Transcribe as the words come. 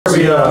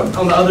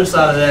on the other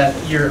side of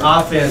that, your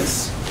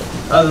offense,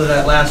 other than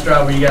that last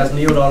drive where you guys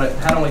kneeled on it,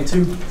 had only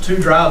two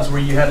drives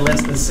where you had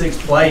less than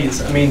 6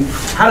 plays. I mean,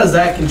 how does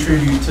that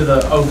contribute to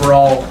the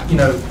overall,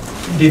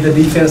 did the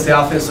defense, the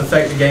offense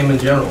affect the game in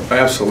general?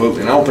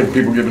 Absolutely, and I don't think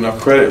people give enough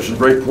credit. It's a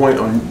great point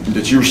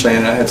that you were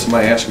saying. I had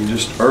somebody ask me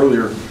just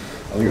earlier,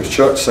 I think it was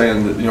Chuck,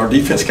 saying that our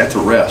defense got to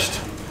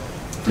rest.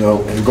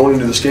 And going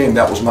into this game,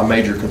 that was my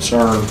major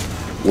concern,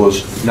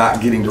 was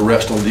not getting to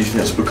rest on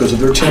defense because of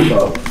their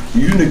tempo.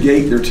 You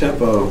negate their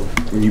tempo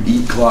when you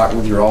eat clock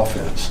with your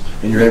offense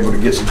and you're able to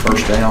get some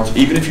first downs.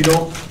 Even if you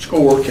don't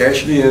score,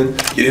 cash it in,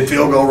 get in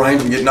field goal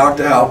range and get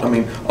knocked out. I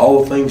mean,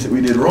 all the things that we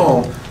did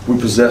wrong, we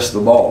possessed the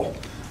ball.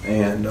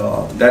 And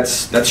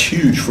that's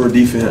huge for a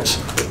defense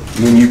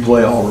when you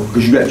play Auburn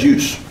because you got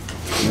juice.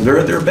 They're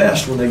at their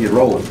best when they get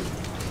rolling.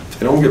 If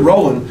they don't get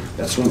rolling,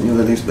 that's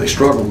when they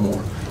struggle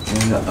more.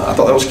 And I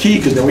thought that was key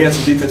because then we had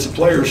some defensive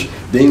players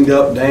dinged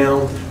up,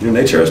 down.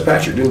 Nate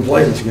Patrick didn't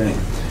play this game,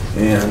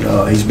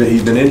 and he's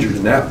been injured,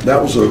 and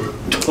that was a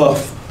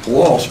tough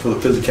loss for the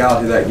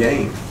physicality of that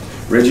game.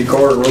 Reggie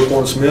Carter,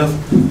 Roquan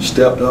Smith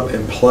stepped up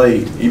and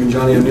played. Even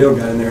Johnny O'Neal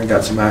got in there and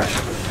got some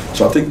action.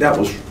 So I think that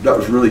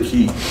was really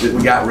key that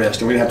we got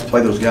rest and we didn't have to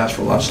play those guys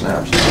for a lot of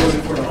snaps. It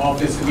wasn't for the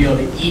offense to be able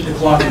to eat the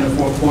clock in the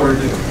fourth quarter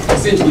to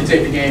essentially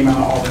take the game out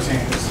of Auburn's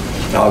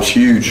hands. No, it was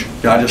huge.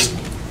 I just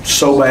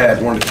so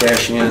bad wanted to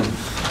cash in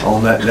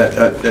on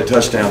that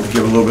touchdown to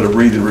give a little bit of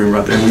breathing room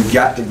right there. And we've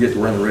got to get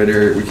around the red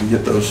area. We can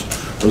get those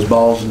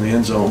balls in the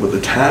end zone. But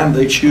the time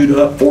they chewed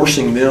up,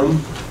 forcing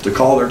them to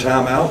call their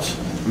timeouts,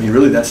 I mean,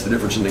 really that's the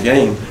difference in the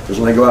game. Because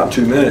when they go out in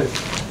 2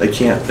 minutes, they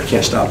can't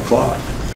stop the clock.